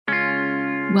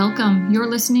Welcome. You're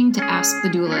listening to Ask the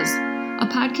Doulas, a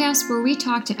podcast where we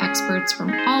talk to experts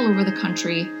from all over the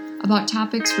country about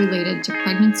topics related to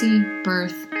pregnancy,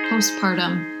 birth,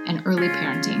 postpartum, and early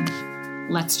parenting.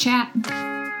 Let's chat.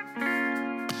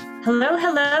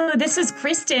 Hello. This is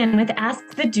Kristen with Ask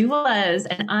the Doulas,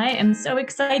 and I am so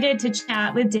excited to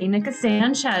chat with Danika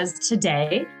Sanchez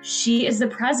today. She is the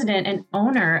president and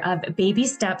owner of Baby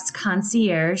Steps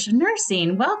Concierge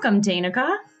Nursing. Welcome,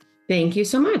 Danika. Thank you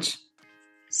so much.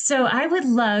 So I would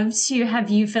love to have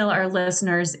you fill our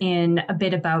listeners in a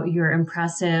bit about your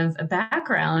impressive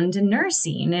background in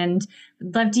nursing, and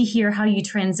I'd love to hear how you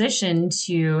transitioned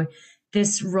to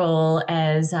this role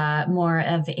as more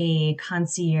of a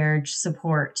concierge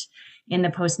support in the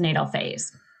postnatal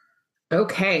phase.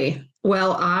 Okay.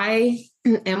 Well, I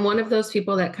am one of those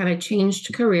people that kind of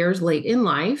changed careers late in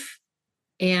life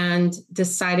and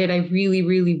decided I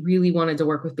really wanted to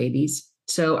work with babies.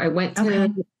 So I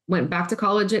went back to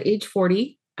college at age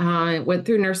 40, went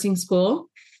through nursing school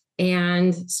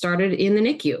and started in the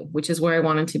NICU, which is where I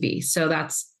wanted to be. So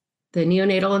that's the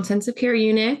neonatal intensive care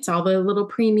unit, all the little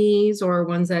preemies or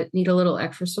ones that need a little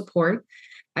extra support.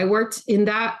 I worked in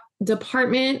that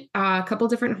department, a couple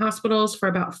different hospitals for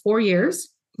about 4 years.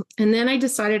 And then I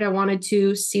decided I wanted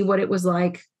to see what it was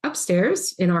like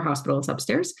upstairs in our hospital. It's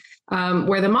upstairs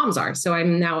where the moms are. So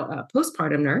I'm now a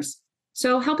postpartum nurse.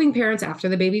 So helping parents after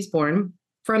the baby's born,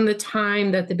 from the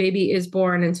time that the baby is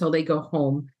born until they go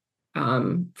home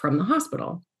from the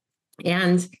hospital.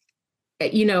 And,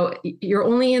 you know, you're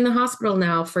only in the hospital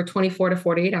now for 24 to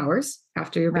 48 hours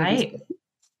after your baby's born,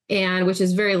 and which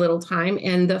is very little time.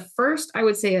 And the first, I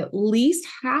would say at least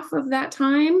half of that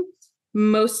time,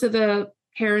 most of the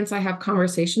parents I have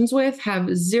conversations with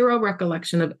have zero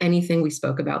recollection of anything we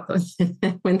spoke about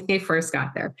when they first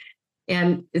got there.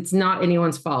 And it's not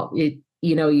anyone's fault.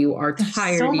 You are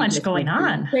tired. So much going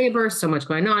on. Labor, so much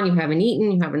going on. You haven't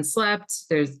eaten, you haven't slept.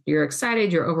 You're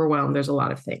excited, you're overwhelmed. There's a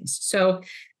lot of things. So,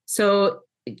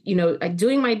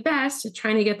 doing my best at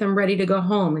trying to get them ready to go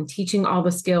home and teaching all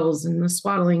the skills and the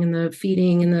swaddling and the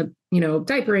feeding and the,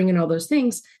 diapering and all those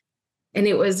things. And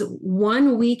it was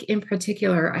 1 week in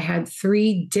particular, I had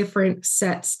 3 different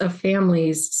sets of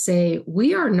families say,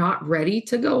 "We are not ready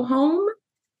to go home.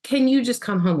 Can you just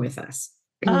come home with us?"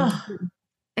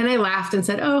 And I laughed and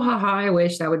said, "Oh, haha, I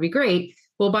wish that would be great."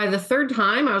 Well, by the third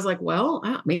time, I was like, well,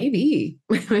 maybe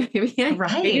there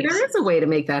is a way to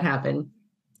make that happen.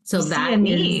 So you that see a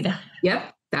need.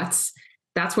 Yep. That's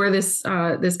where this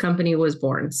company was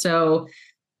born. So,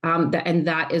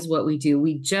 that is what we do.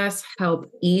 We just help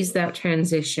ease that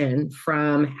transition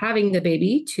from having the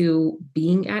baby to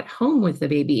being at home with the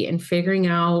baby and figuring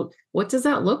out what does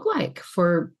that look like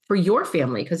for your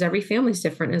family? Because every family is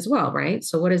different as well, right?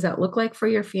 So what does that look like for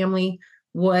your family?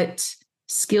 What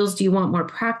skills do you want more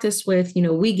practice with?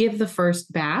 We give the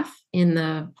first bath in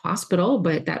the hospital,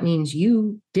 but that means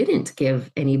you didn't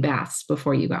give any baths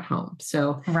before you got home.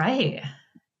 So, right.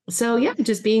 So yeah,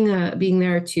 just being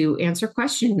there to answer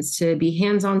questions, to be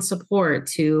hands-on support,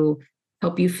 to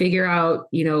help you figure out,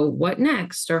 what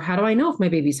next, or how do I know if my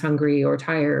baby's hungry or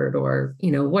tired or,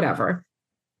 whatever.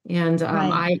 And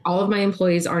all of my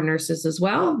employees are nurses as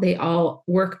well. They all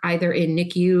work either in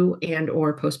NICU and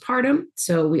or postpartum.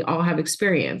 So we all have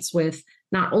experience with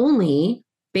not only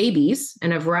babies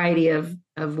and a variety of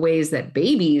ways that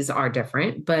babies are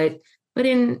different, but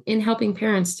in helping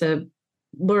parents to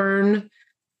learn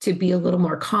to be a little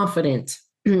more confident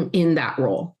in that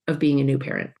role of being a new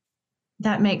parent.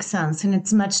 That makes sense. And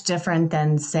it's much different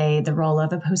than, say, the role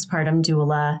of a postpartum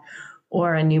doula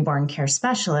or a newborn care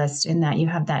specialist, in that you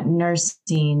have that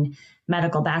nursing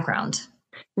medical background.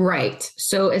 Right.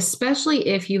 So especially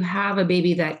if you have a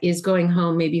baby that is going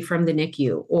home, maybe from the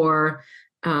NICU, or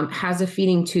has a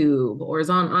feeding tube, or is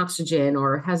on oxygen,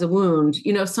 or has a wound,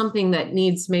 something that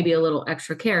needs maybe a little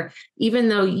extra care, even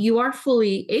though you are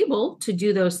fully able to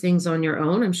do those things on your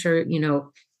own. I'm sure,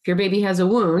 if your baby has a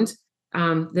wound,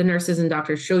 the nurses and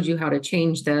doctors showed you how to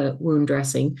change the wound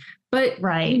dressing. But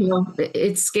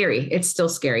it's scary. It's still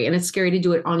scary. And it's scary to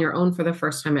do it on your own for the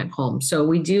first time at home. So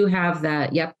we do have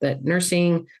that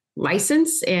nursing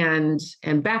license and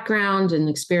background and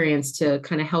experience to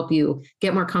kind of help you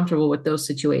get more comfortable with those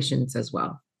situations as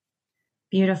well.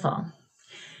 Beautiful.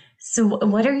 So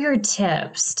what are your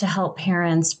tips to help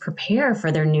parents prepare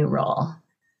for their new role?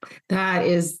 That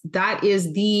is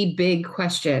the big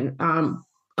question.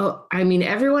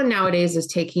 Everyone nowadays is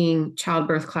taking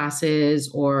childbirth classes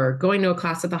or going to a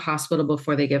class at the hospital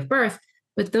before they give birth,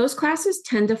 but those classes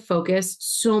tend to focus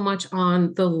so much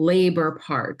on the labor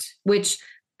part, which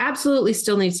absolutely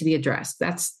still needs to be addressed.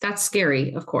 That's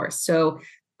scary, of course. So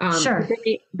Sure.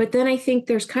 But then I think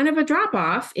there's kind of a drop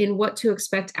off in what to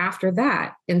expect after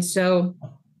that. And so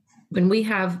when we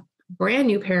have brand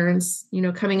new parents,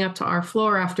 coming up to our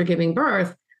floor after giving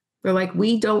birth, they're like,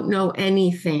 we don't know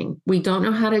anything. We don't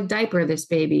know how to diaper this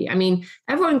baby. I mean,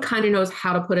 everyone kind of knows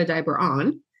how to put a diaper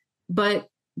on, but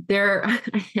I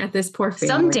had this poor family.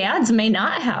 Some dads may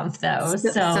not have those.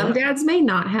 So some dads may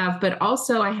not have, but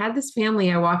also I had this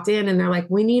family, I walked in and they're like,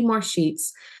 we need more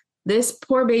sheets. This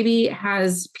poor baby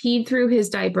has peed through his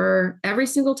diaper every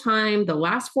single time, the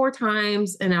last 4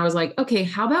 times. And I was like, okay,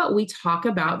 how about we talk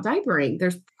about diapering?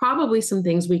 There's probably some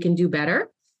things we can do better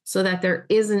so that there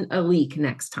isn't a leak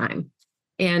next time.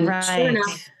 And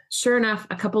sure enough,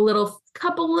 a couple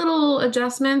little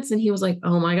adjustments. And he was like,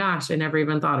 oh my gosh, I never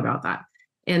even thought about that.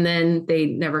 And then they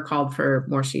never called for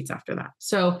more sheets after that.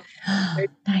 So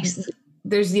nice.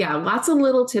 There's lots of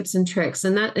little tips and tricks.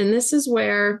 And this is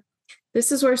where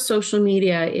social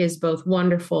media is both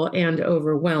wonderful and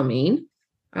overwhelming.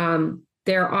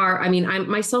 There are, I'm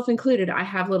myself included, I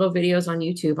have little videos on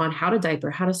YouTube on how to diaper,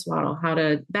 how to swaddle, how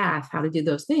to bath, how to do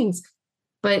those things.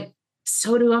 But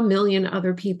so do a million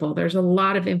other people. There's a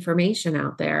lot of information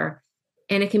out there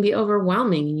and it can be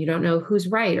overwhelming and you don't know who's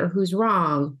right or who's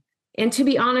wrong. And to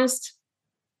be honest,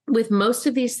 with most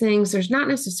of these things, there's not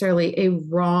necessarily a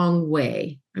wrong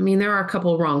way. I mean, there are a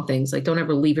couple of wrong things, like don't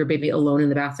ever leave your baby alone in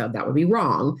the bathtub. That would be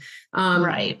wrong.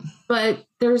 Right. But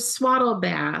there's swaddle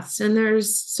baths and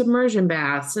there's submersion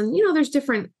baths and, there's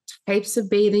different types of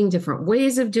bathing, different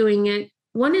ways of doing it.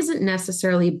 One isn't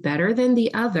necessarily better than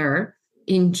the other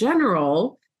in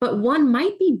general, but one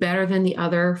might be better than the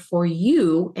other for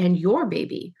you and your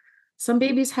baby. Some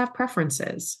babies have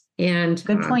preferences. And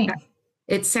good point.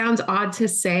 It sounds odd to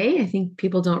say. I think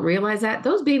people don't realize that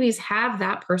those babies have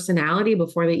that personality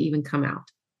before they even come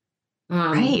out.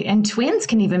 Right. And twins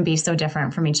can even be so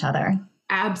different from each other.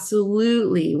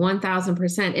 Absolutely.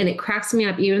 1000%. And it cracks me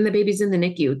up. Even the babies in the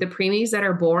NICU, the preemies that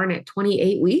are born at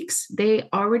 28 weeks, they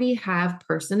already have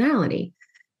personality.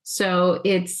 So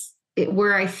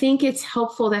where I think it's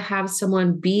helpful to have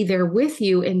someone be there with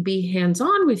you and be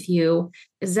hands-on with you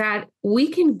is that we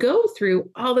can go through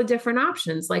all the different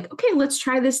options. Like, okay, let's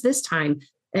try this time.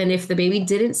 And if the baby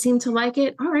didn't seem to like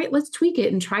it, all right, let's tweak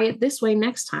it and try it this way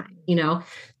next time,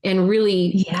 and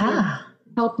really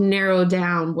help narrow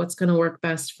down what's going to work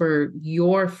best for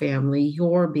your family,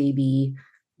 your baby,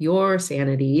 your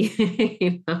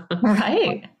sanity,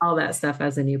 right? All that stuff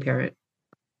as a new parent.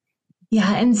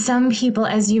 Yeah. And some people,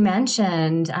 as you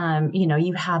mentioned,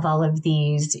 you have all of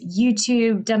these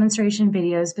YouTube demonstration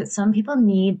videos, but some people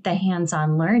need the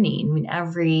hands-on learning. I mean,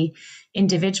 every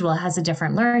individual has a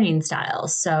different learning style.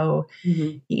 So,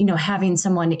 having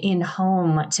someone in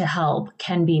home to help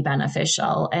can be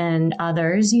beneficial. And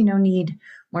others, need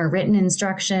more written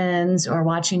instructions or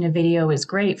watching a video is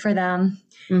great for them.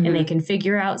 And they can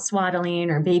figure out swaddling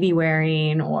or baby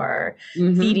wearing or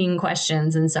feeding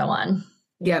questions and so on.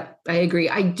 Yep, I agree.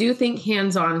 I do think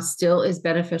hands-on still is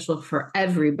beneficial for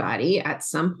everybody at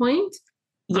some point.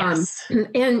 Yes.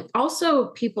 And also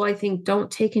people, I think, don't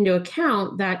take into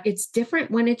account that it's different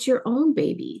when it's your own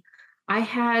baby. I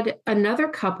had another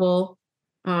couple,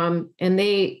 and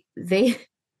this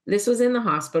was in the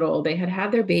hospital. They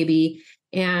had their baby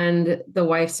and the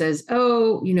wife says,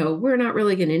 oh, we're not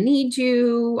really going to need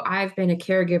you. I've been a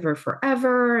caregiver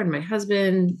forever. And my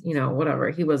husband, whatever,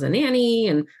 he was a nanny.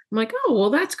 And I'm like, oh, well,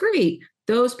 that's great.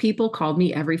 Those people called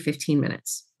me every 15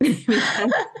 minutes.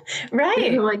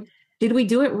 Right. I'm like, did we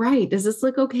do it right? Does this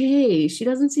look okay? She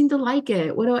doesn't seem to like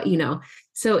it. What do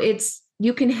So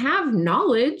you can have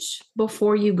knowledge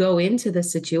before you go into the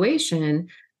situation,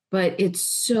 but it's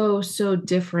so, so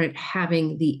different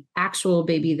having the actual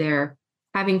baby there,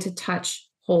 having to touch,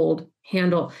 hold,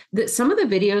 handle. Some of the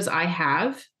videos I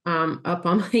have up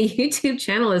on my YouTube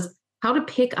channel is how to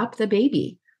pick up the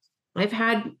baby. I've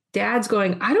had dads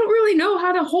going, I don't really know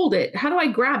how to hold it. How do I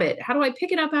grab it? How do I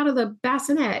pick it up out of the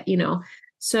bassinet?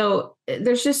 So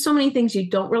there's just so many things you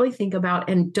don't really think about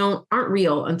and aren't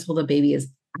real until the baby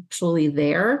is actually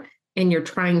there and you're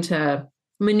trying to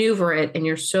maneuver it and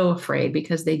you're so afraid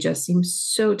because they just seem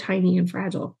so tiny and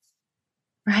fragile.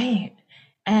 Right.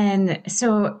 And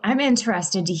so I'm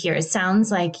interested to hear, it sounds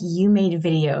like you made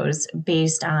videos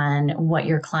based on what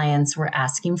your clients were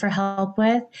asking for help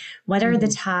with. What are the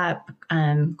top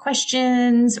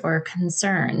questions or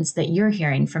concerns that you're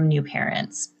hearing from new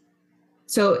parents?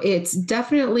 So it's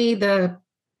definitely the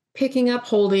picking up,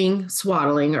 holding,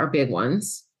 swaddling are big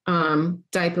ones.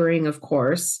 Diapering, of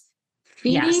course.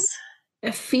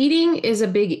 Feeding is a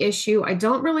big issue. I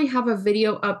don't really have a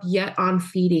video up yet on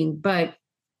feeding, but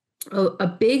a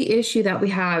big issue that we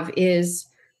have is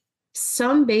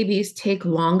Some babies take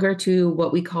longer to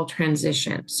what we call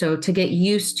transition. So to get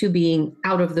used to being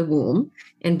out of the womb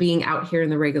and being out here in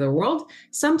the regular world,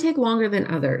 some take longer than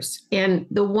others. And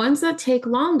the ones that take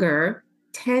longer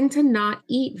tend to not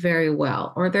eat very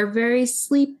well, or they're very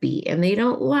sleepy and they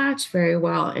don't latch very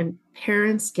well. And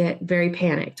parents get very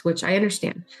panicked, which I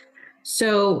understand.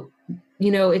 So,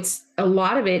 it's a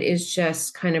lot of it is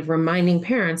just kind of reminding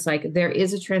parents, like, there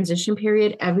is a transition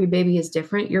period. Every baby is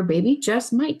different. Your baby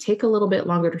just might take a little bit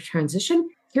longer to transition.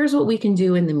 Here's what we can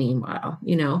do in the meanwhile,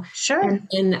 Sure.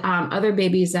 And other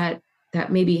babies that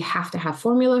maybe have to have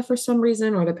formula for some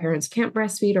reason, or the parents can't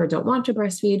breastfeed or don't want to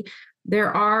breastfeed.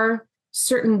 There are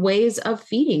certain ways of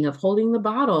feeding, of holding the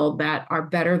bottle, that are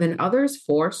better than others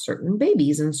for certain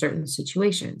babies in certain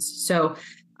situations. So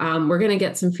we're going to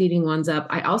get some feeding ones up.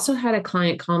 I also had a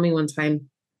client call me one time.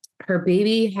 Her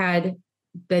baby had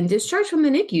been discharged from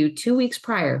the NICU 2 weeks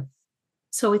prior.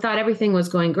 So we thought everything was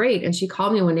going great. And she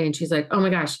called me one day and she's like, oh my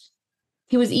gosh,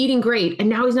 he was eating great and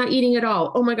now he's not eating at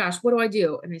all. Oh my gosh, what do I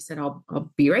do? And I said, I'll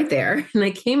be right there. And I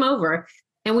came over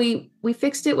and we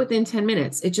fixed it within 10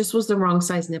 minutes. It just was the wrong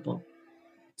size nipple.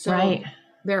 So right.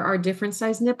 There are different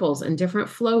size nipples and different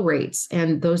flow rates,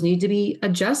 and those need to be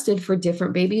adjusted for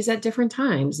different babies at different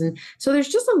times. And so there's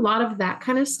just a lot of that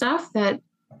kind of stuff that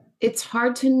it's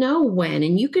hard to know when,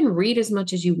 and you can read as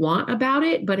much as you want about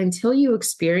it, but until you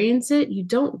experience it, you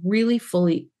don't really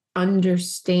fully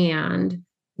understand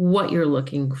what you're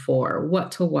looking for,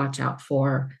 what to watch out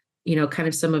for, kind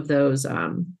of some of those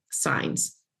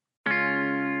signs.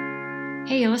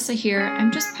 Hey, Alyssa here.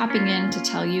 I'm just popping in to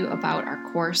tell you about our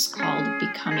course called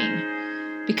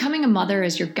Becoming. Becoming a Mother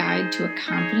is your guide to a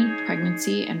confident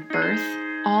pregnancy and birth,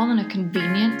 all in a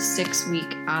convenient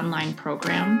 6-week online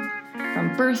program.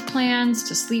 From birth plans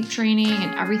to sleep training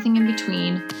and everything in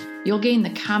between, you'll gain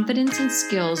the confidence and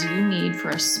skills you need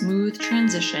for a smooth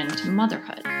transition to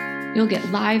motherhood. You'll get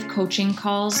live coaching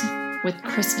calls with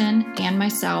Kristen and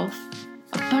myself,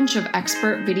 a bunch of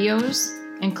expert videos,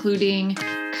 including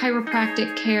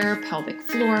chiropractic care, pelvic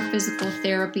floor physical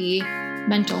therapy,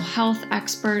 mental health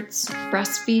experts,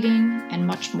 breastfeeding, and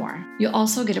much more. You'll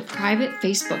also get a private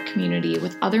Facebook community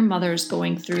with other mothers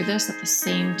going through this at the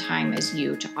same time as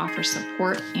you to offer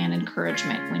support and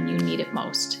encouragement when you need it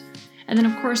most. And then,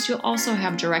 of course, you'll also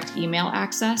have direct email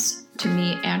access to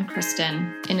me and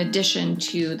Kristen, in addition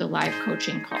to the live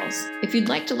coaching calls. If you'd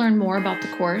like to learn more about the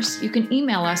course, you can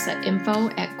email us at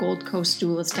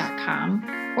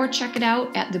info@goldcoastdoulas.com or check it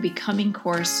out at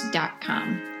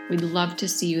thebecomingcourse.com. We'd love to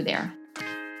see you there.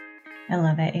 I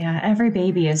love it. Yeah. Every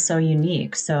baby is so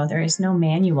unique. So there is no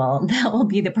manual that will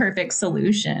be the perfect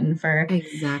solution for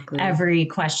every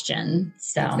question.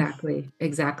 So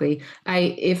Exactly.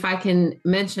 If I can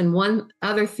mention one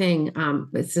other thing,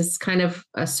 this is kind of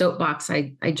a soapbox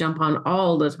I jump on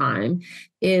all the time,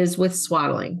 is with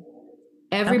swaddling.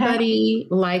 Everybody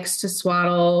likes to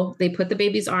swaddle. They put the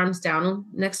baby's arms down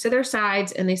next to their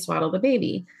sides and they swaddle the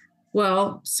baby.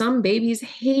 Well, some babies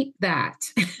hate that.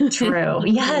 True.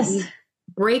 Yes.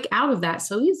 Break out of that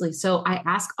so easily. So I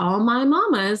ask all my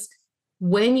mamas,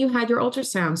 when you had your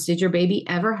ultrasounds, did your baby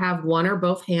ever have one or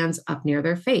both hands up near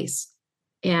their face?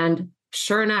 And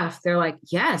sure enough, they're like,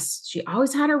 yes, she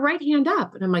always had her right hand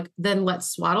up. And I'm like, then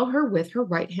let's swaddle her with her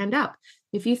right hand up.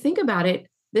 If you think about it,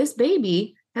 this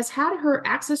baby has had her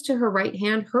access to her right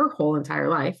hand her whole entire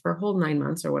life, her whole 9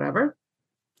 months or whatever.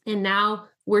 And now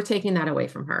we're taking that away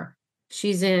from her.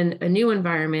 She's in a new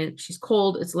environment. She's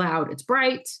cold. It's loud. It's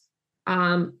bright.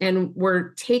 And we're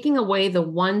taking away the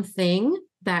one thing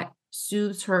that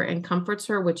soothes her and comforts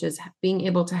her, which is being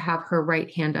able to have her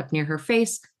right hand up near her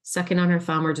face, sucking on her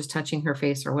thumb, or just touching her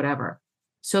face or whatever.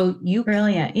 So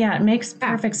brilliant. Yeah, it makes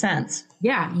perfect sense.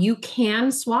 Yeah, you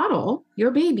can swaddle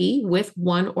your baby with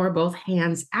one or both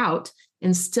hands out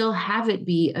and still have it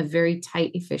be a very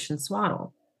tight, efficient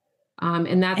swaddle.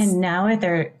 And now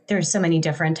there's so many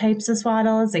different types of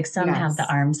swaddles. Like some have the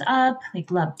arms up, like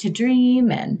Love to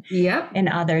Dream, and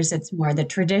others it's more the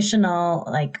traditional,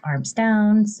 like arms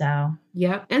down. So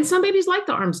and some babies like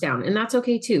the arms down, and that's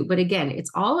okay too. But again,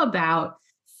 it's all about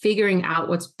figuring out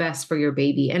what's best for your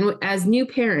baby. And as new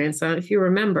parents, if you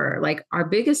remember, like our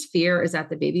biggest fear is that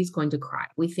the baby's going to cry.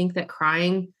 We think that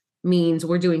crying means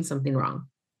we're doing something wrong,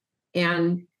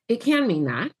 and it can mean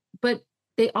that, but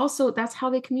that's how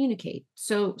they communicate.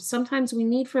 So sometimes we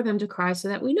need for them to cry so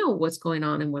that we know what's going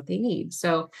on and what they need.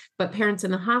 So, but parents in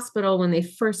the hospital, when they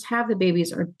first have the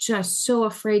babies, are just so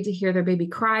afraid to hear their baby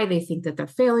cry. They think that they're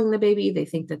failing the baby. They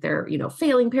think that they're,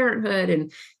 failing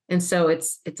parenthood. And so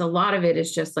it's a lot of it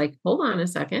is just like, hold on a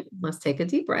second, let's take a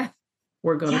deep breath.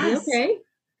 We're going to be okay.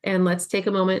 And let's take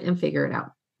a moment and figure it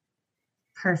out.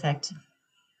 Perfect.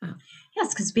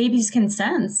 Yes, because babies can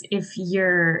sense if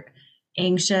you're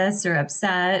anxious or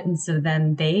upset. And so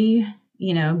then they,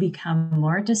 become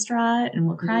more distraught and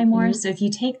will cry more. So if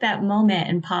you take that moment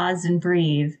and pause and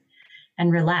breathe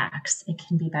and relax, it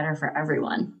can be better for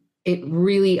everyone. It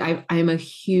really, I'm a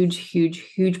huge, huge,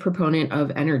 huge proponent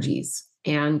of energies.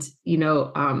 And,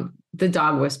 The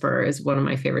Dog Whisperer is one of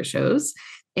my favorite shows.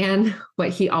 And what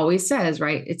he always says,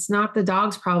 right? It's not the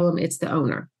dog's problem, it's the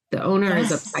owner. The owner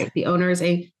is uptight. The owner is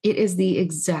it is the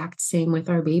exact same with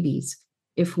our babies.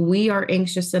 If we are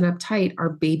anxious and uptight, our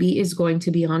baby is going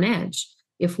to be on edge.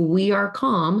 If we are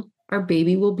calm, our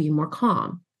baby will be more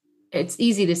calm. It's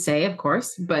easy to say, of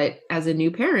course, but as a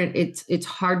new parent, it's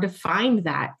hard to find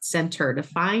that center, to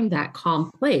find that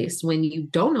calm place when you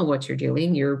don't know what you're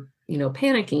doing. You're,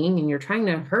 panicking and you're trying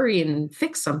to hurry and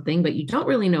fix something, but you don't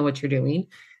really know what you're doing.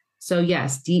 So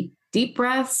yes, deep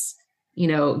breaths,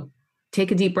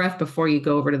 take a deep breath before you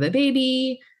go over to the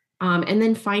baby. And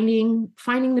then finding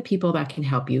the people that can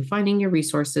help you, finding your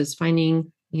resources,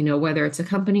 finding, whether it's a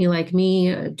company like me,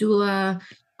 a doula,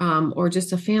 or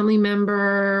just a family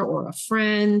member or a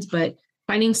friend, but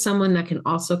finding someone that can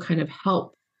also kind of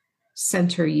help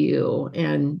center you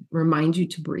and remind you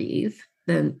to breathe,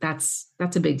 then that's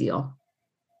a big deal.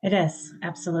 It is.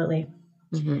 Absolutely.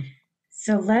 Mm-hmm.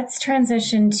 So let's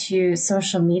transition to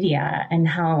social media and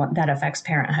how that affects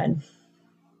parenthood.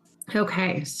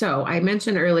 Okay. So I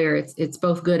mentioned earlier, it's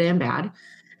both good and bad.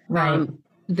 Right.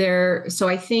 So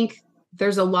I think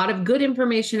there's a lot of good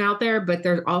information out there, but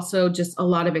there's also just a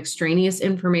lot of extraneous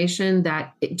information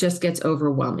that it just gets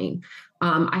overwhelming.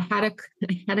 I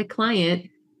had a client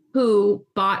who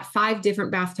bought 5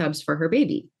 different bathtubs for her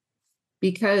baby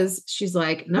because she's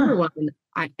like, number one,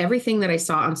 everything that I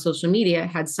saw on social media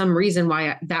had some reason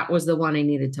why that was the one I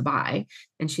needed to buy.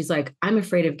 And she's like, I'm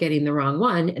afraid of getting the wrong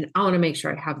one, and I want to make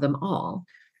sure I have them all.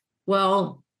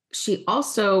 Well, she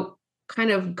also kind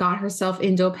of got herself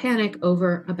into a panic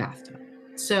over a bathtub.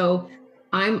 So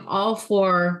I'm all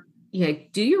for,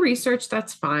 do your research,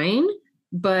 that's fine,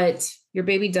 but your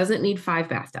baby doesn't need 5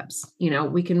 bathtubs.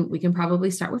 We can probably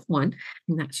start with 1,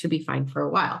 and that should be fine for a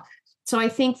while. So I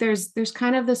think there's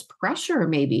kind of this pressure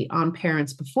maybe on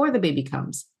parents before the baby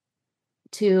comes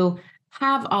to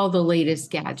have all the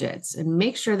latest gadgets and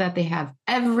make sure that they have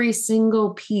every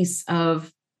single piece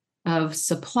of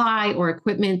supply or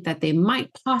equipment that they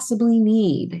might possibly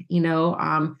need.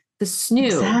 The snoo.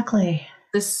 Exactly.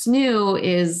 The snoo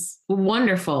is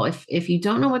wonderful. If you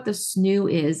don't know what the snoo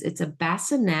is, it's a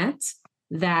bassinet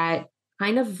that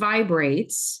kind of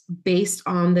vibrates based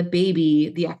on the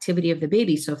baby, the activity of the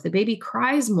baby. So if the baby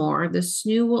cries more, the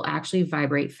snoo will actually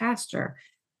vibrate faster.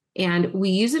 And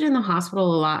we use it in the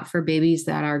hospital a lot for babies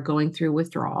that are going through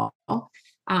withdrawal.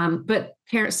 But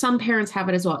some parents have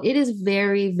it as well. It is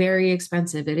very, very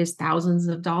expensive. It is thousands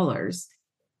of dollars.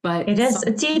 But it is.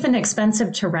 It's even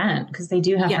expensive to rent because they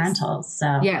do have rentals.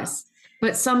 So yes.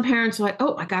 But some parents are like,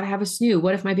 oh, I got to have a snoo.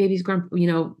 What if my baby's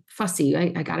fussy?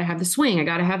 I got to have the swing. I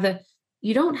got to have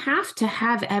you don't have to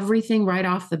have everything right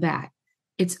off the bat.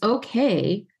 It's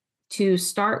okay to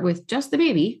start with just the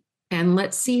baby and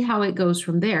let's see how it goes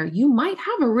from there. You might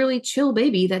have a really chill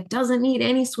baby that doesn't need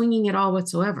any swinging at all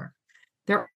whatsoever.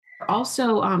 There are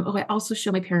also, I also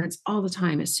show my parents all the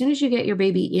time, as soon as you get your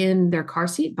baby in their car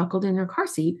seat, buckled in their car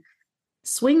seat,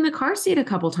 swing the car seat a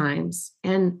couple times.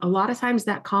 And a lot of times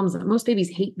that calms them. Most babies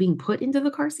hate being put into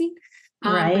the car seat.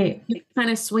 Right. You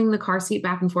kind of swing the car seat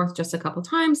back and forth just a couple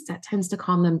times. That tends to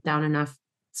calm them down enough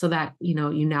so that, you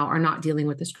now are not dealing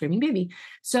with the screaming baby.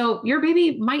 So your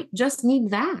baby might just need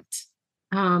that.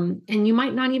 And you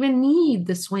might not even need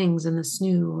the swings and the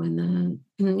snoo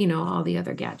and all the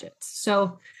other gadgets.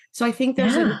 So I think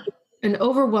there's an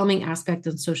overwhelming aspect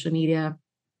of social media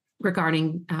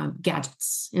regarding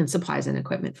gadgets and supplies and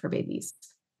equipment for babies.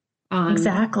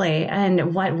 Exactly.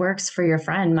 And what works for your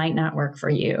friend might not work for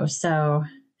you. So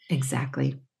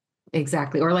exactly.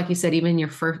 Or like you said, even your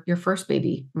first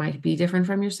baby might be different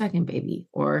from your second baby,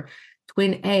 or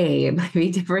twin A, it might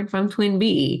be different from twin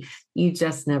B. You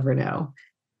just never know.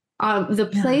 The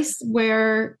place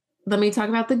where, let me talk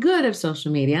about the good of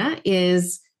social media,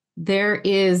 is there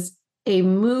is a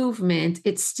movement.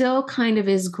 It still kind of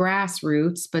is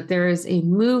grassroots, but there is a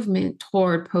movement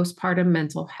toward postpartum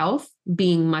mental health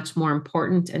being much more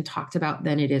important and talked about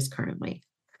than it is currently.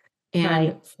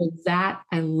 And for that,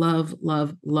 I love,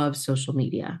 love, love social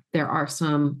media. There are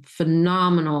some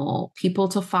phenomenal people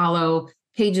to follow,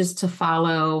 pages to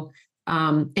follow,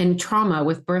 and trauma,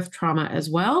 with birth trauma as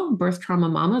well. Birth Trauma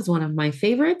Mama is one of my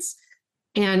favorites.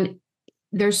 And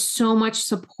there's so much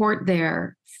support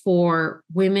there for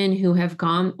women who have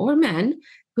gone, or men,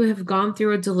 who have gone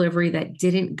through a delivery that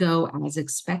didn't go as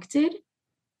expected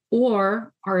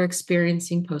or are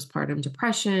experiencing postpartum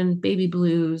depression, baby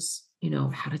blues,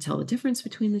 how to tell the difference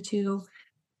between the two.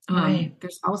 Right.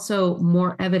 There's also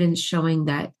more evidence showing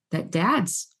that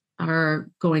dads are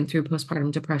going through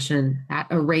postpartum depression at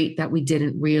a rate that we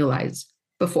didn't realize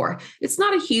before. It's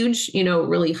not a huge,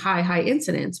 really high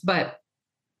incidence, but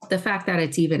the fact that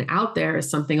it's even out there is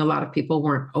something a lot of people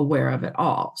weren't aware of at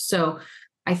all. So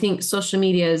I think social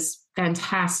media is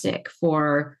fantastic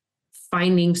for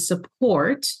finding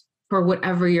support for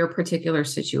whatever your particular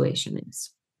situation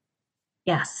is.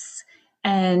 Yes.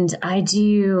 And I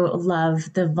do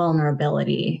love the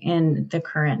vulnerability in the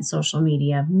current social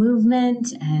media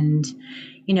movement and,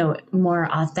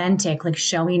 more authentic, like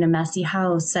showing a messy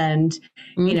house and,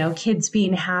 kids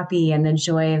being happy and the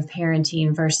joy of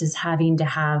parenting versus having to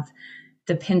have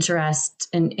the Pinterest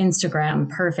and Instagram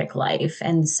perfect life.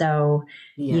 And so,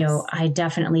 Yes. I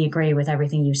definitely agree with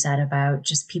everything you said about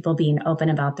just people being open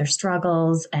about their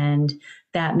struggles and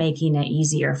that making it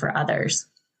easier for others.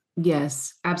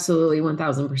 Yes, absolutely.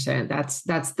 1000%.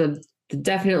 That's the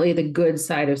definitely the good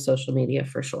side of social media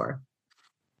for sure.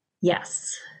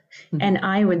 Yes. Mm-hmm. And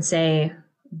I would say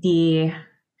the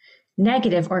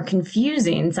negative or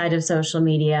confusing side of social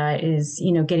media is,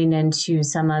 getting into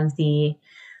some of the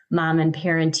mom and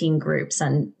parenting groups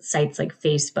on sites like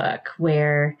Facebook,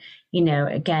 where,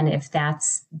 again, if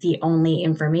that's the only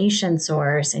information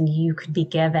source and you could be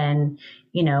given,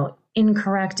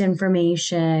 incorrect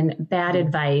information, bad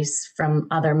advice from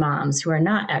other moms who are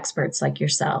not experts like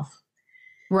yourself.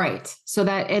 Right. So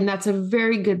that's a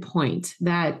very good point,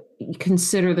 that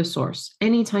consider the source.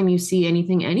 Anytime you see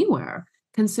anything anywhere,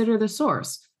 consider the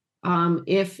source.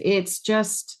 If it's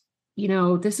just,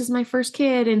 this is my first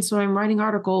kid, and so I'm writing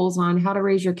articles on how to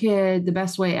raise your kid the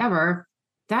best way ever,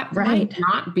 that might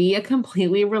not be a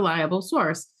completely reliable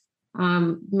source.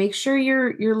 Make sure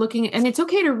you're looking, and it's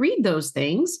okay to read those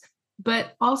things,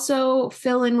 but also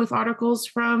fill in with articles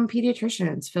from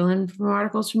pediatricians, fill in from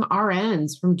articles from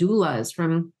RNs, from doulas,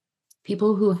 from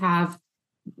people who have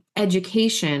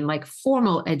education, like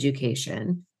formal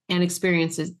education and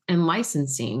experiences and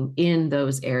licensing in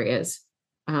those areas,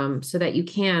 so that you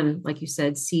can, like you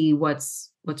said, see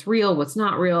what's real, what's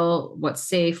not real, what's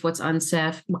safe, what's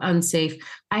unsafe.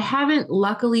 I haven't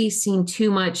luckily seen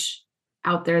too much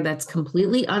out there that's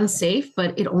completely unsafe,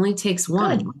 but it only takes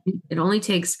one. Good. It only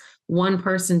takes one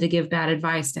person to give bad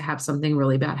advice to have something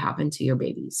really bad happen to your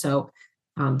baby. So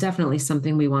definitely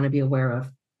something we want to be aware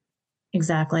of.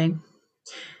 Exactly.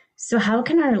 So how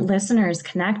can our listeners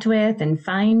connect with and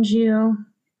find you?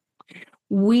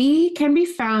 We can be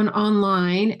found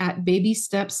online at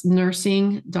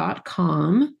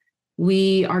babystepsnursing.com.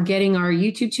 We are getting our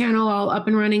YouTube channel all up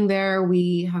and running there.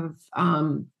 We have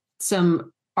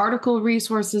some article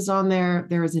resources on there.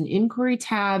 There is an inquiry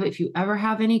tab if you ever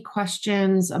have any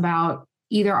questions about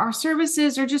either our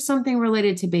services or just something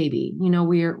related to baby.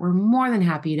 We're more than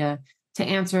happy to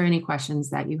answer any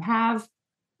questions that you have.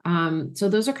 So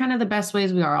those are kind of the best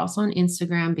ways. We are also on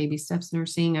Instagram, Baby Steps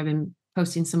Nursing. I've been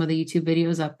posting some of the YouTube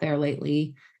videos up there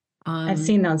lately. I've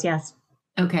seen those. Yes.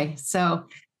 Okay. So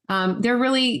they're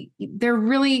really,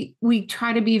 we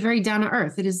try to be very down to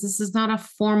earth. This is not a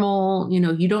formal,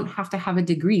 you don't have to have a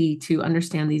degree to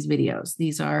understand these videos.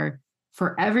 These are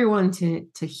for everyone to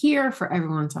hear, for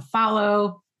everyone to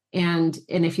follow. And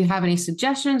if you have any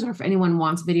suggestions, or if anyone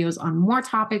wants videos on more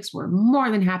topics, we're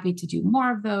more than happy to do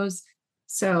more of those.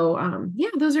 So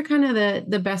those are kind of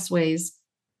the best ways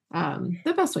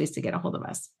to get a hold of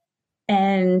us.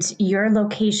 And your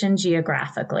location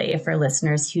geographically for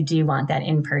listeners who do want that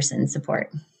in-person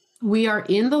support? We are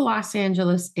in the Los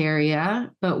Angeles area,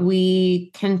 but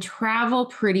we can travel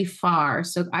pretty far.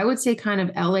 So I would say kind of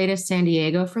LA to San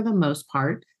Diego for the most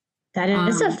part. That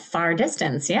is a far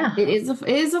distance. Yeah. It is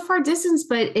a far distance,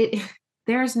 but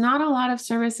there's not a lot of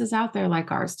services out there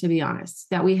like ours, to be honest,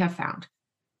 that we have found.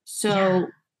 So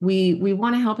we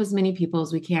want to help as many people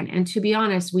as we can. And to be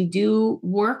honest, we do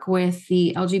work with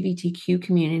the LGBTQ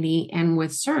community and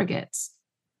with surrogates.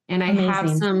 And I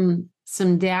have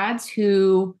some dads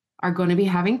who are going to be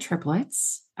having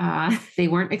triplets. They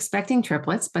weren't expecting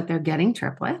triplets, but they're getting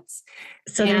triplets.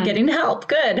 So they're getting help.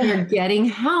 Good. They're getting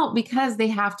help because they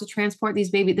have to transport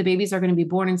these babies. The babies are going to be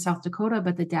born in South Dakota,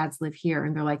 but the dads live here.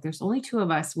 And they're like, there's only 2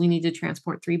 of us. We need to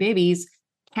transport 3 babies.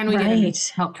 Can we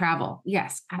get help travel?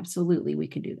 Yes, absolutely. We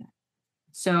could do that.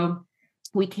 So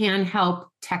we can help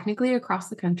technically across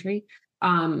the country.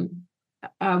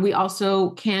 We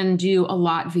also can do a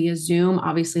lot via Zoom.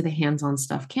 Obviously, the hands-on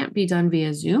stuff can't be done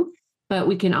via Zoom, But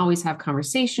we can always have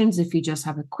conversations. If you just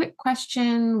have a quick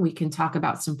question, we can talk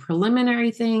about some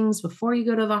preliminary things before you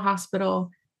go to the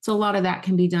hospital. So a lot of that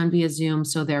can be done via Zoom,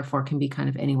 so therefore can be kind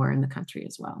of anywhere in the country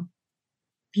as well.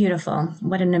 Beautiful.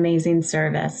 What an amazing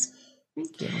service.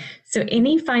 Thank you. So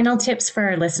any final tips for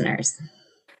our listeners?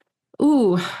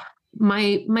 Ooh,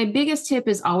 my biggest tip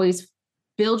is always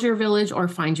build your village or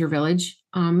find your village.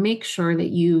 Make sure that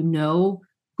you know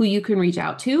who you can reach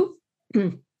out to,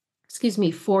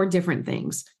 for different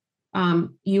things.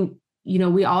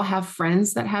 We all have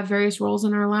friends that have various roles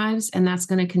in our lives, and that's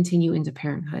going to continue into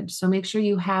parenthood. So make sure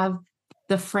you have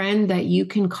the friend that you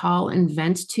can call and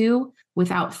vent to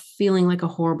without feeling like a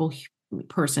horrible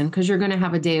person, because you're going to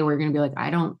have a day where you're going to be like, I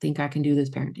don't think I can do this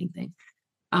parenting thing.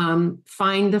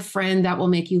 Find the friend that will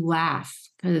make you laugh,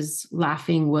 because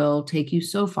laughing will take you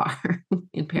so far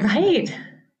in parenting. Right.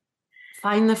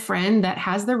 Find the friend that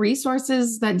has the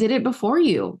resources that did it before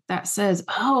you, that says,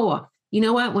 oh, you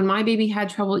know what? When my baby had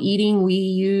trouble eating, we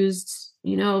used,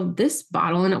 this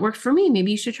bottle and it worked for me. Maybe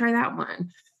you should try that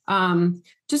one.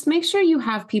 Just make sure you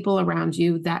have people around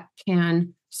you that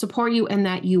can support you and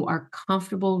that you are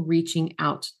comfortable reaching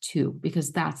out to,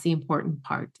 because that's the important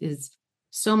part. Is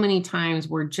so many times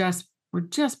we're just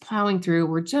plowing through,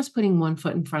 we're just putting one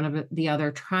foot in front of the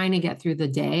other, trying to get through the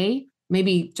day,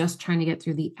 maybe just trying to get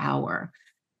through the hour.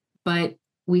 But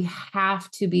we have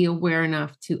to be aware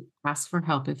enough to ask for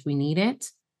help if we need it,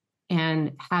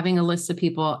 and having a list of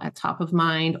people at top of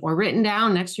mind or written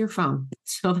down next to your phone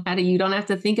so that you don't have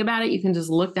to think about it. You can just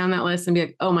look down that list and be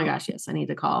like, oh my gosh, yes, I need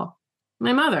to call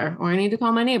my mother, or I need to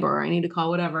call my neighbor, or I need to call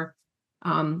whatever.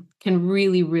 Can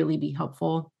really, really be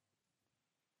helpful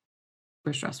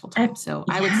for stressful times. So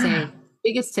I would say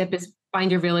biggest tip is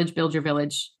find your village, build your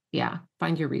village. Yeah.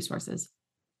 Find your resources.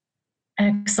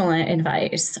 Excellent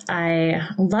advice. I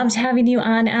loved having you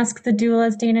on Ask the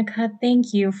Doulas, Danika.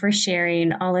 Thank you for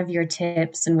sharing all of your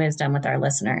tips and wisdom with our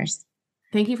listeners.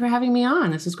 Thank you for having me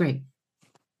on. This is great.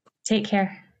 Take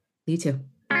care. You too.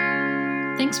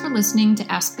 Thanks for listening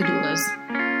to Ask the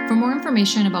Doulas. For more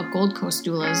information about Gold Coast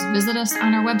Doulas, visit us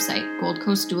on our website,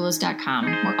 goldcoastdoulas.com.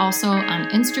 We're also on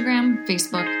Instagram,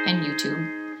 Facebook, and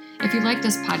YouTube. If you like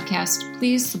this podcast,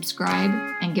 please subscribe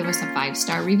and give us a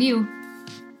 5-star review.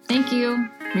 Thank you.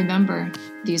 Remember,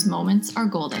 these moments are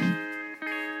golden.